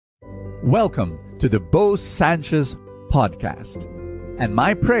Welcome to the Bo Sanchez podcast. And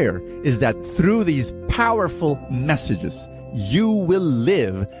my prayer is that through these powerful messages, you will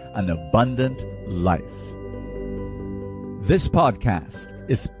live an abundant life. This podcast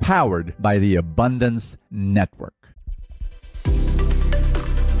is powered by the Abundance Network.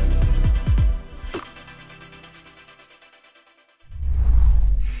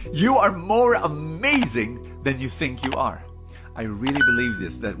 You are more amazing than you think you are. I really believe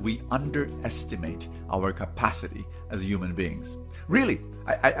this, that we underestimate our capacity as human beings. Really,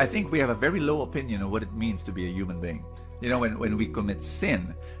 I think we have a very low opinion of what it means to be a human being. You know, when we commit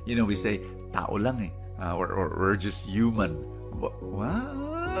sin, you know, we say, tao lang eh, or we're just human.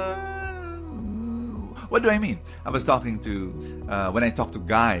 What do I mean? I was talking to, when I talk to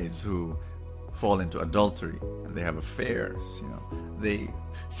guys who fall into adultery and they have affairs, you know, they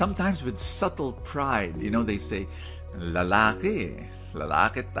sometimes with subtle pride, you know, they say, lalaki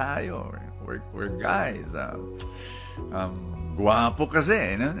tayo, we're guys, guapo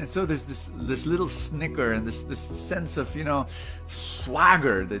kasi, you know? And so there's this little snicker and this sense of, you know,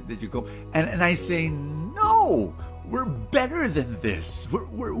 swagger that you go, and I say, no, we're better than this.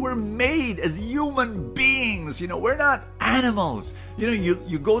 We're made as human beings. You know, we're not animals. You know,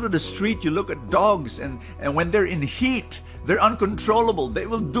 you go to the street, you look at dogs, and when they're in heat, they're uncontrollable. They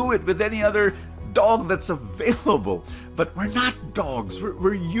will do it with any other dog that's available. But we're not dogs.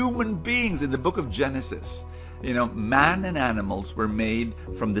 We're human beings. In the book of Genesis, you know, man and animals were made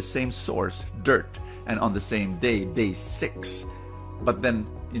from the same source, dirt, and on the same day, day 6. But then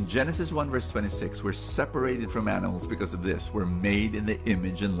in Genesis 1 verse 26, we're separated from animals because of this. We're made in the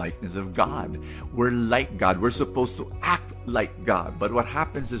image and likeness of God. We're like God. We're supposed to act like God. But what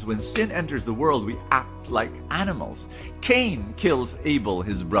happens is when sin enters the world, we act like animals. Cain kills Abel,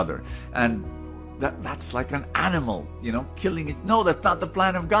 his brother. And that's like an animal, you know, killing it. No, that's not the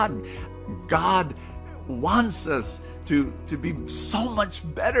plan of God. God wants us to be so much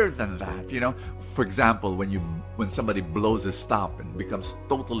better than that, you know. For example, when somebody blows his stop and becomes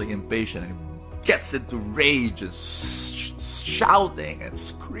totally impatient and gets into rage and shouting and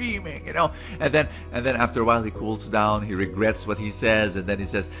screaming, you know, and then after a while he cools down, he regrets what he says, and then he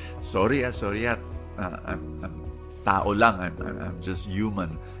says, sorry, I'm tao lang, I'm just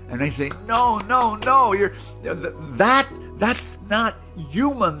human. And I say, no, that's not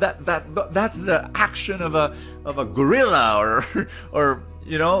human. That's the action of a gorilla or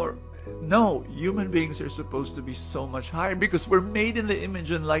you know. No, human beings are supposed to be so much higher because we're made in the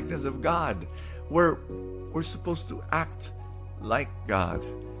image and likeness of God. We're supposed to act like God.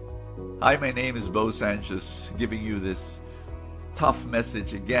 Hi, my name is Bo Sanchez, giving you this tough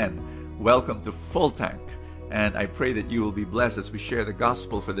message again. Welcome to Full Tank. And I pray that you will be blessed as we share the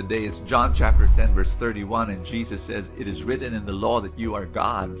gospel for the day. It's John chapter 10 verse 31, and Jesus says, it is written in the law that you are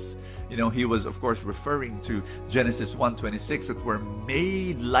gods. You know, he was of course referring to Genesis 1:26, that we're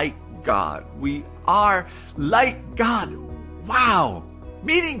made like God. We are like God. Wow!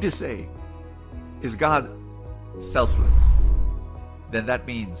 Meaning to say, is God selfless? Then that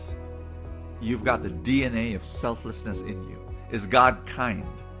means you've got the DNA of selflessness in you. Is God kind?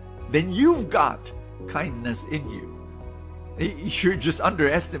 Then you've got kindness in you. You just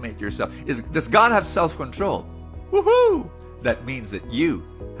underestimate yourself. Does God have self-control? Woohoo! That means that you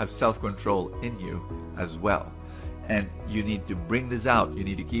have self-control in you as well. And you need to bring this out. You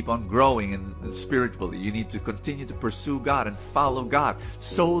need to keep on growing in spiritually. You need to continue to pursue God and follow God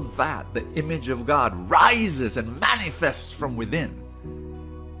so that the image of God rises and manifests from within.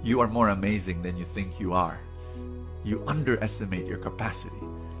 You are more amazing than you think you are. You underestimate your capacity.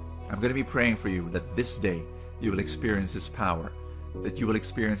 I'm going to be praying for you that this day you will experience His power, that you will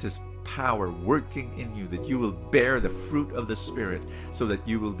experience His power working in you, that you will bear the fruit of the Spirit so that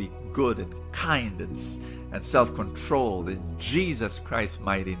you will be good and kind and self-controlled in Jesus Christ's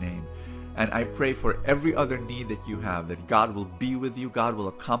mighty name. And I pray for every other need that you have, that God will be with you, God will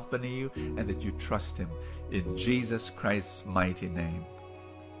accompany you, and that you trust Him in Jesus Christ's mighty name.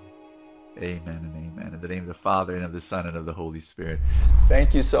 Amen and amen. In the name of the Father, and of the Son, and of the Holy Spirit.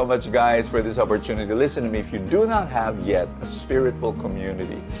 Thank you so much, guys, for this opportunity. Listen to me. If you do not have yet a spiritual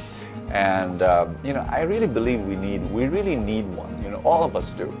community, and you know, I really believe we really need one. You know, all of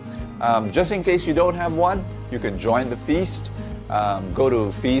us do. Just in case you don't have one, you can join the feast. Go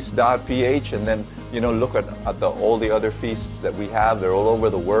to feast.ph and then, you know, look at all the other feasts that we have. They're all over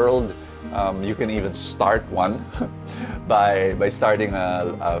the world. You can even start one by starting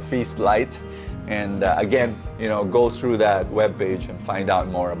a Feast Light. And again, you know, go through that webpage and find out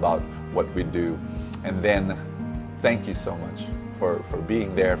more about what we do. And then thank you so much for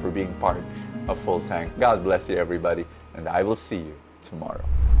being there, for being part of Full Tank. God bless you, everybody, and I will see you tomorrow.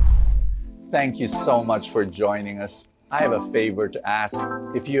 Thank you so much for joining us. I have a favor to ask.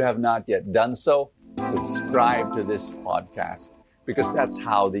 If you have not yet done so, subscribe to this podcast, because that's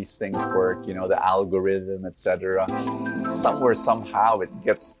how these things work, the algorithm, etc. Somewhere, somehow, it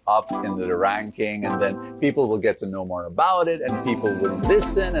gets up into the ranking, and then people will get to know more about it, and people will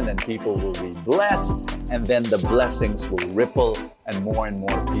listen, and then people will be blessed, and then the blessings will ripple, and more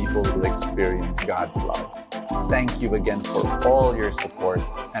people will experience God's love. Thank you again for all your support,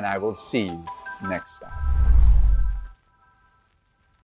 and I will see you next time.